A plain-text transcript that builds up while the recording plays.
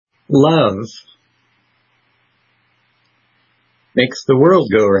Love makes the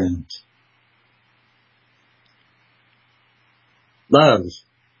world go round. Love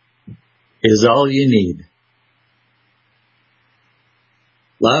is all you need.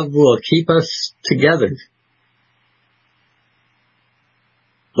 Love will keep us together.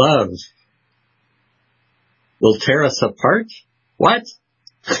 Love will tear us apart? What?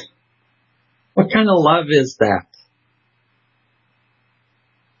 What kind of love is that?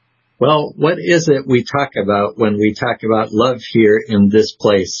 Well, what is it we talk about when we talk about love here in this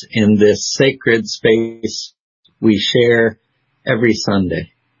place, in this sacred space we share every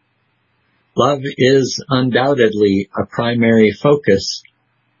Sunday? Love is undoubtedly a primary focus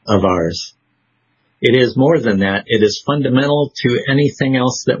of ours. It is more than that. It is fundamental to anything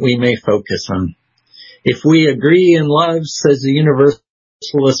else that we may focus on. If we agree in love, says the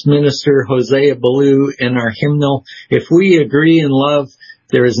Universalist minister Hosea Ballou in our hymnal, if we agree in love,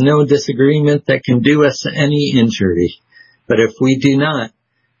 there is no disagreement that can do us any injury. But if we do not,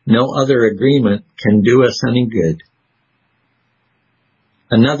 no other agreement can do us any good.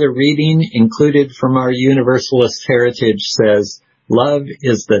 Another reading included from our Universalist heritage says, love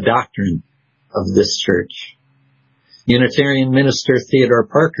is the doctrine of this church. Unitarian minister Theodore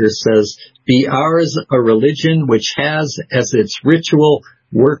Parker says, be ours a religion which has as its ritual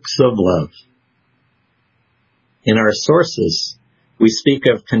works of love. In our sources, we speak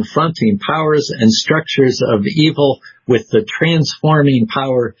of confronting powers and structures of evil with the transforming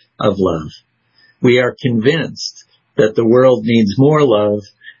power of love. We are convinced that the world needs more love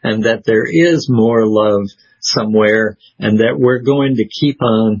and that there is more love somewhere and that we're going to keep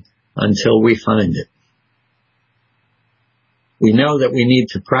on until we find it. We know that we need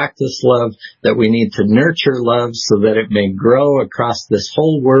to practice love, that we need to nurture love so that it may grow across this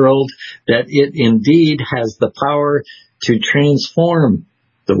whole world, that it indeed has the power to transform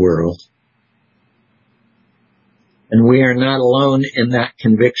the world. And we are not alone in that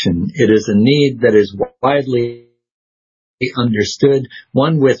conviction. It is a need that is widely understood,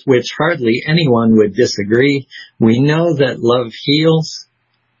 one with which hardly anyone would disagree. We know that love heals,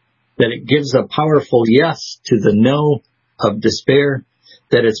 that it gives a powerful yes to the no of despair,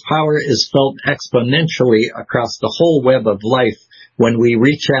 that its power is felt exponentially across the whole web of life when we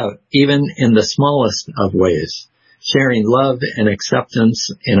reach out, even in the smallest of ways, sharing love and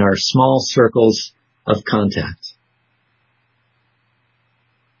acceptance in our small circles of contact.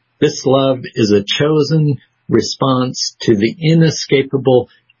 This love is a chosen response to the inescapable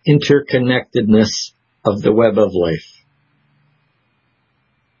interconnectedness of the web of life.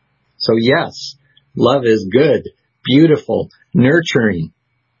 So yes, love is good, beautiful, nurturing,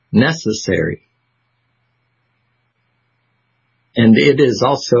 necessary. And it is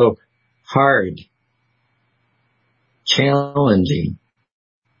also hard, challenging,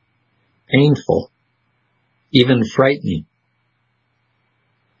 painful, even frightening.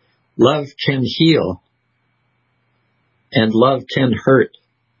 Love can heal, and love can hurt,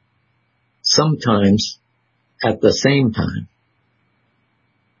 sometimes at the same time.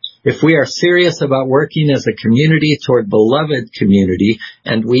 If we are serious about working as a community toward beloved community,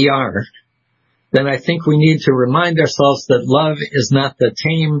 and we are, then I think we need to remind ourselves that love is not the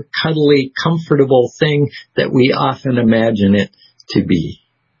tame, cuddly, comfortable thing that we often imagine it to be.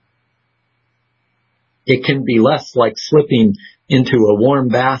 It can be less like slipping into a warm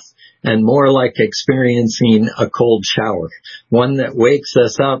bath and more like experiencing a cold shower, one that wakes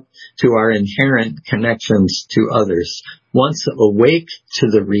us up to our inherent connections to others. Once awake to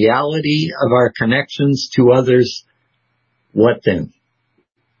the reality of our connections to others, what then?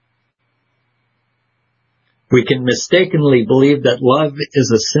 We can mistakenly believe that love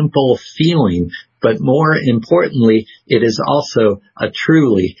is a simple feeling, but more importantly, it is also a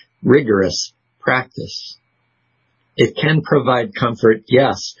truly rigorous practice. It can provide comfort,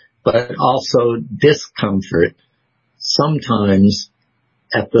 yes, but also discomfort, sometimes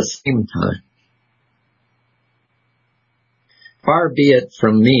at the same time. Far be it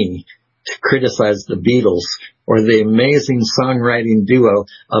from me to criticize the Beatles or the amazing songwriting duo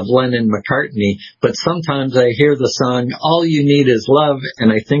of Lennon-McCartney, but sometimes I hear the song, All You Need Is Love,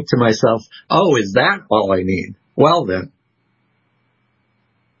 and I think to myself, oh, is that all I need? Well then.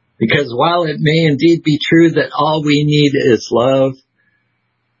 Because while it may indeed be true that all we need is love,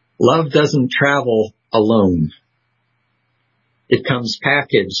 love doesn't travel alone. It comes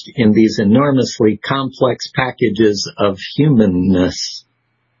packaged in these enormously complex packages of humanness,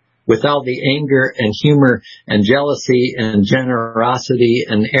 with all the anger and humor and jealousy and generosity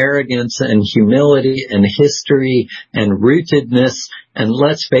and arrogance and humility and history and rootedness and,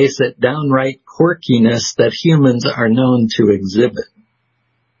 let's face it, downright quirkiness that humans are known to exhibit.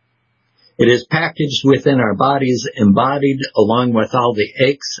 It is packaged within our bodies, embodied along with all the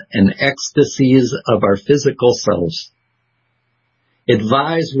aches and ecstasies of our physical selves. It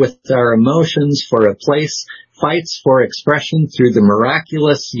vies with our emotions for a place, fights for expression through the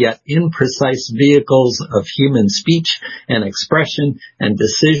miraculous yet imprecise vehicles of human speech and expression and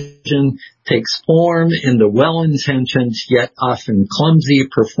decision, takes form in the well-intentioned yet often clumsy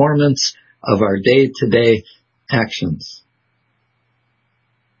performance of our day-to-day actions.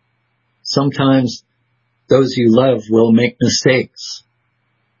 Sometimes those you love will make mistakes.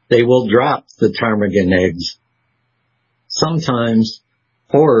 They will drop the ptarmigan eggs. Sometimes,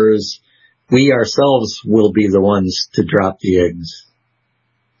 horrors, we ourselves will be the ones to drop the eggs.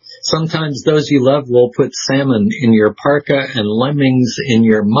 Sometimes those you love will put salmon in your parka and lemmings in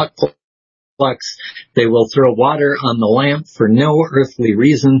your mukluks. They will throw water on the lamp for no earthly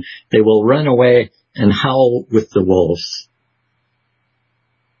reason. They will run away and howl with the wolves.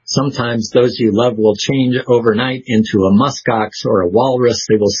 Sometimes those you love will change overnight into a muskox or a walrus.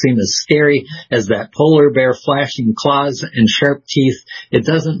 They will seem as scary as that polar bear, flashing claws and sharp teeth. It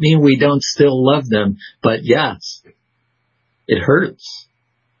doesn't mean we don't still love them, but yes, it hurts.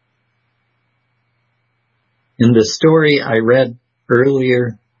 In the story I read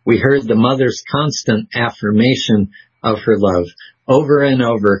earlier, we heard the mother's constant affirmation of her love over and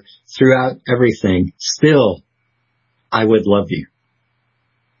over throughout everything. Still, I would love you.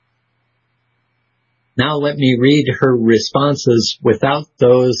 Now let me read her responses without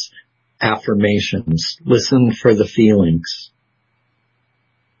those affirmations. Listen for the feelings.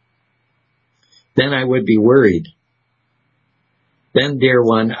 Then I would be worried. Then, dear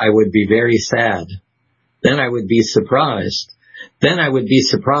one, I would be very sad. Then I would be surprised. Then I would be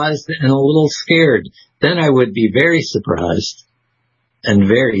surprised and a little scared. Then I would be very surprised and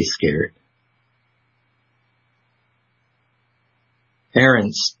very scared.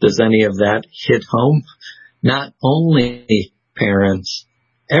 Parents, does any of that hit home? Not only parents,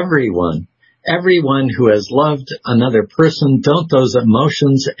 everyone who has loved another person, don't those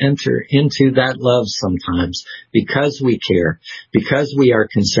emotions enter into that love sometimes because we care, because we are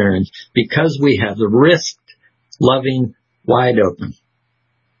concerned, because we have risked loving wide open.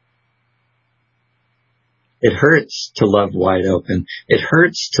 It hurts to love wide open. It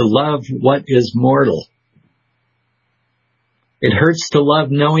hurts to love what is mortal. It hurts to love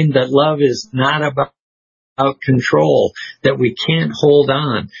knowing that love is not about control, that we can't hold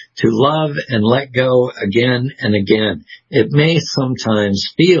on, to love and let go again and again. It may sometimes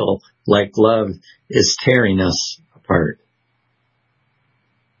feel like love is tearing us apart.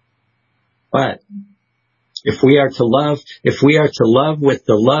 But if we are to love with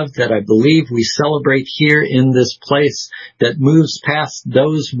the love that I believe we celebrate here in this place, that moves past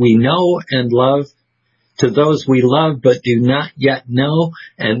those we know and love, to those we love but do not yet know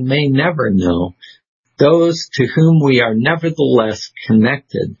and may never know, those to whom we are nevertheless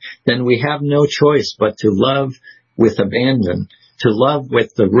connected, then we have no choice but to love with abandon, to love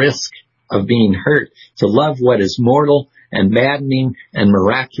with the risk of being hurt, to love what is mortal and maddening and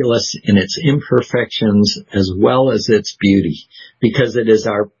miraculous in its imperfections as well as its beauty, because it is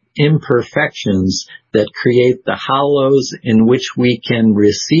our imperfections that create the hollows in which we can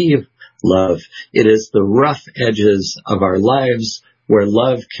receive love. It is the rough edges of our lives where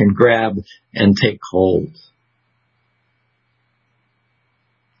love can grab and take hold.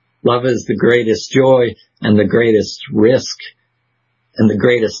 Love is the greatest joy and the greatest risk and the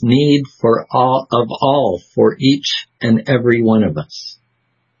greatest need for each and every one of us.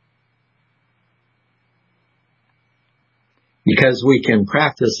 Because we can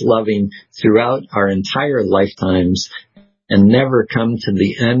practice loving throughout our entire lifetimes and never come to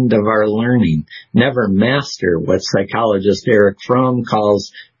the end of our learning, never master what psychologist Erich Fromm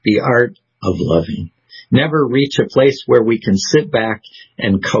calls the art of loving, never reach a place where we can sit back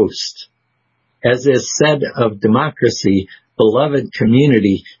and coast. As is said of democracy, beloved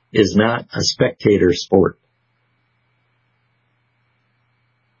community is not a spectator sport.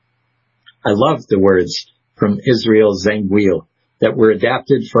 I love the words from Israel Zangwiel that were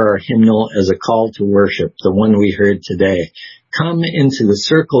adapted for our hymnal as a call to worship, the one we heard today. Come into the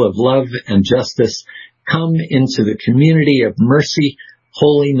circle of love and justice. Come into the community of mercy,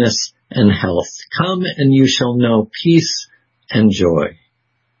 holiness, and health. Come and you shall know peace and joy.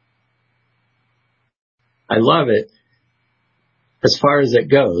 I love it as far as it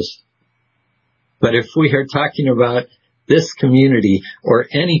goes. But if we are talking about this community or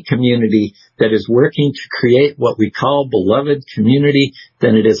any community that is working to create what we call beloved community,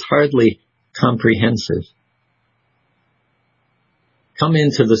 then it is hardly comprehensive. Come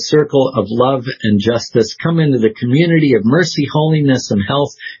into the circle of love and justice. Come into the community of mercy, holiness, and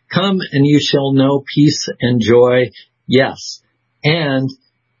health. Come and you shall know peace and joy. Yes. And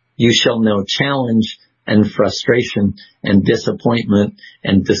you shall know challenge and frustration and disappointment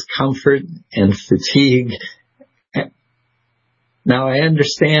and discomfort and fatigue. Now I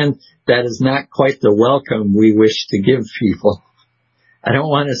understand that is not quite the welcome we wish to give people. I don't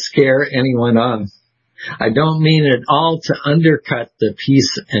want to scare anyone off. I don't mean at all to undercut the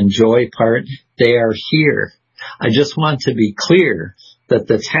peace and joy part. They are here. I just want to be clear that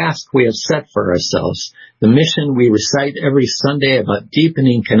the task we have set for ourselves, the mission we recite every Sunday about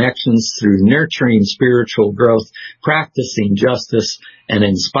deepening connections through nurturing spiritual growth, practicing justice, and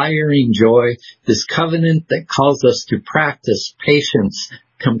inspiring joy, this covenant that calls us to practice patience,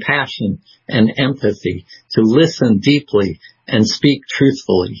 compassion, and empathy, to listen deeply and speak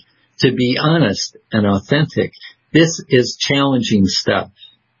truthfully, to be honest and authentic. This is challenging stuff.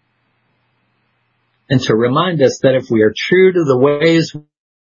 And to remind us that if we are true to the ways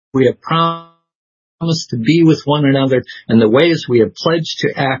we have promised to be with one another and the ways we have pledged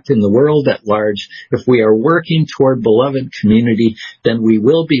to act in the world at large, if we are working toward beloved community, then we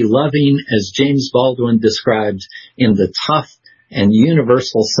will be loving, as James Baldwin described, in the tough and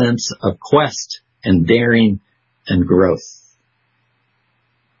universal sense of quest and daring and growth.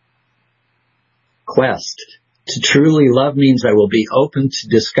 Quest. To truly love means I will be open to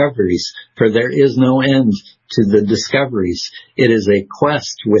discoveries, for there is no end to the discoveries. It is a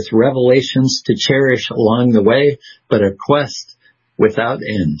quest with revelations to cherish along the way, but a quest without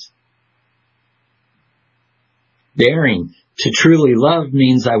end. Daring. To truly love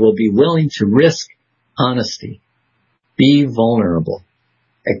means I will be willing to risk honesty, be vulnerable,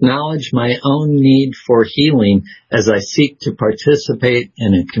 acknowledge my own need for healing as I seek to participate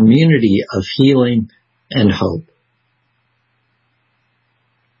in a community of healing and hope.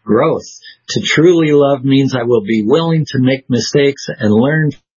 Growth. To truly love means I will be willing to make mistakes and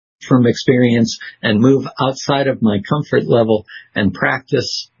learn from experience and move outside of my comfort level and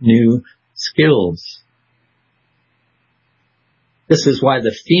practice new skills. This is why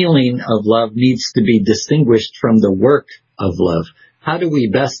the feeling of love needs to be distinguished from the work of love. How do we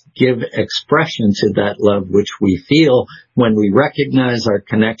best give expression to that love which we feel when we recognize our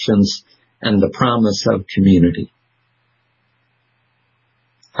connections and the promise of community?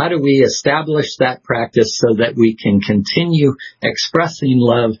 How do we establish that practice so that we can continue expressing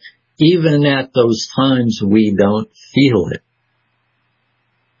love even at those times we don't feel it?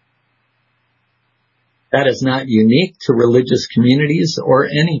 That is not unique to religious communities or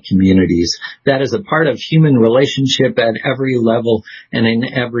any communities. That is a part of human relationship at every level and in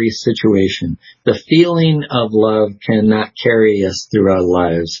every situation. The feeling of love cannot carry us through our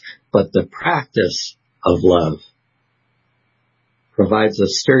lives, but the practice of love provides a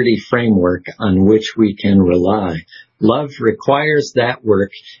sturdy framework on which we can rely. Love requires that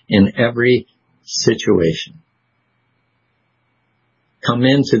work in every situation. Come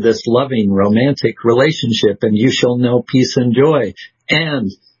into this loving, romantic relationship, and you shall know peace and joy, and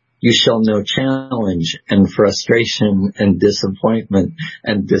you shall know challenge and frustration and disappointment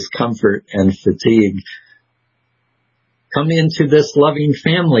and discomfort and fatigue. Come into this loving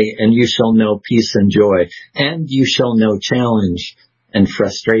family, and you shall know peace and joy, and you shall know challenge and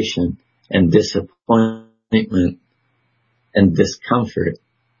frustration and disappointment and discomfort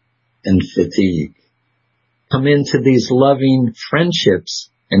and fatigue. Come into these loving friendships,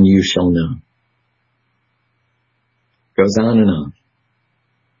 and you shall know. Goes on and on.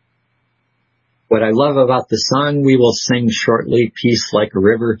 What I love about the song we will sing shortly, Peace Like a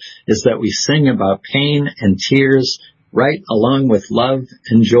River, is that we sing about pain and tears right along with love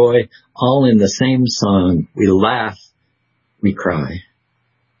and joy, all in the same song. We laugh, we cry.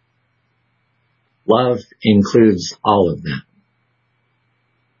 Love includes all of that.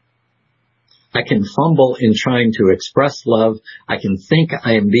 I can fumble in trying to express love. I can think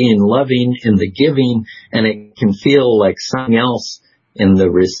I am being loving in the giving, and it can feel like something else in the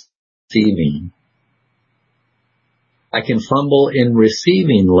receiving. I can fumble in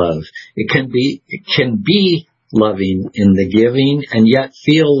receiving love. It can be loving in the giving and yet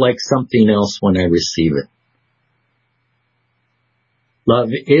feel like something else when I receive it. Love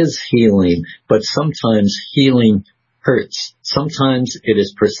is healing, but sometimes healing hurts. Sometimes it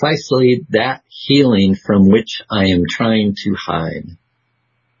is precisely that healing from which I am trying to hide.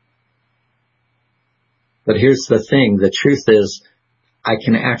 But here's the thing. The truth is, I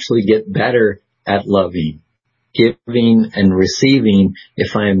can actually get better at loving, giving, and receiving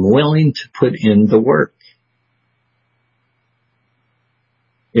if I am willing to put in the work.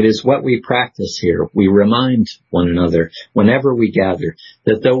 It is what we practice here. We remind one another whenever we gather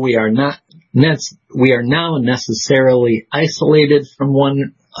that though we are now necessarily isolated from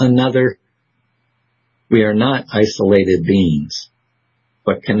one another, we are not isolated beings,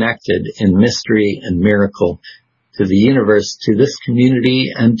 but connected in mystery and miracle to the universe, to this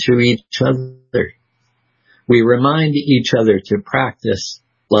community, and to each other. We remind each other to practice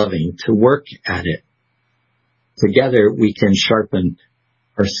loving, to work at it. Together we can sharpen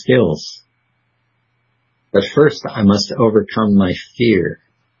our skills. But first I must overcome my fear.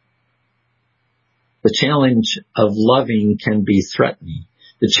 The challenge of loving can be threatening.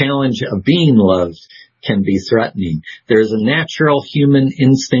 The challenge of being loved can be threatening. There is a natural human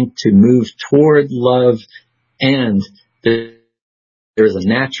instinct to move toward love, and there is a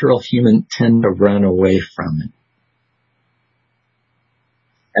natural human tend to run away from it.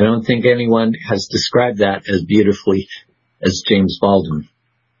 I don't think anyone has described that as beautifully as James Baldwin.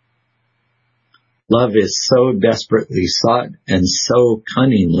 Love is so desperately sought and so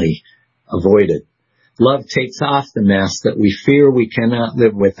cunningly avoided. Love takes off the mask that we fear we cannot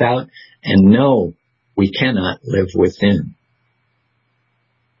live without and know we cannot live within.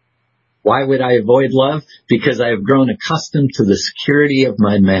 Why would I avoid love? Because I have grown accustomed to the security of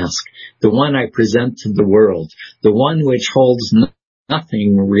my mask, the one I present to the world, the one which holds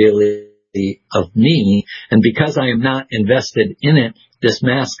nothing really of me, and because I am not invested in it, this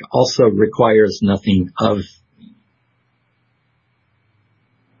mask also requires nothing of me.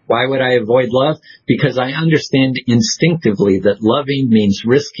 Why would I avoid love? Because I understand instinctively that loving means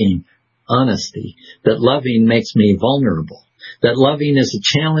risking honesty, that loving makes me vulnerable, that loving is a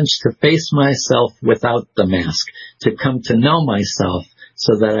challenge to face myself without the mask, to come to know myself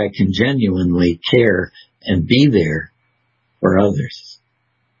so that I can genuinely care and be there for others.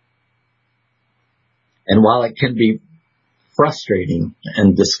 And while it can be frustrating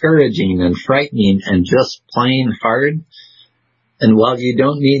and discouraging and frightening and just plain hard, and while you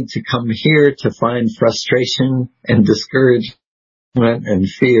don't need to come here to find frustration and discouragement and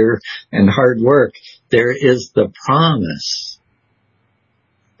fear and hard work, there is the promise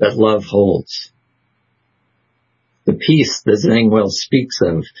that love holds. The peace that Zangwill speaks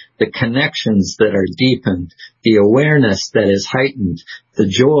of, the connections that are deepened, the awareness that is heightened, the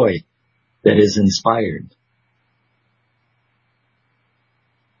joy that is inspired.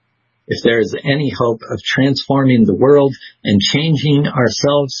 If there is any hope of transforming the world and changing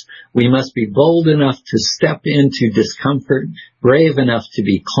ourselves, we must be bold enough to step into discomfort, brave enough to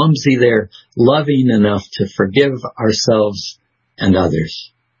be clumsy there, loving enough to forgive ourselves and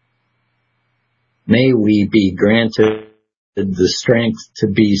others. May we be granted the strength to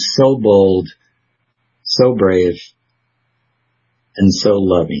be so bold, so brave, and so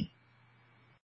loving.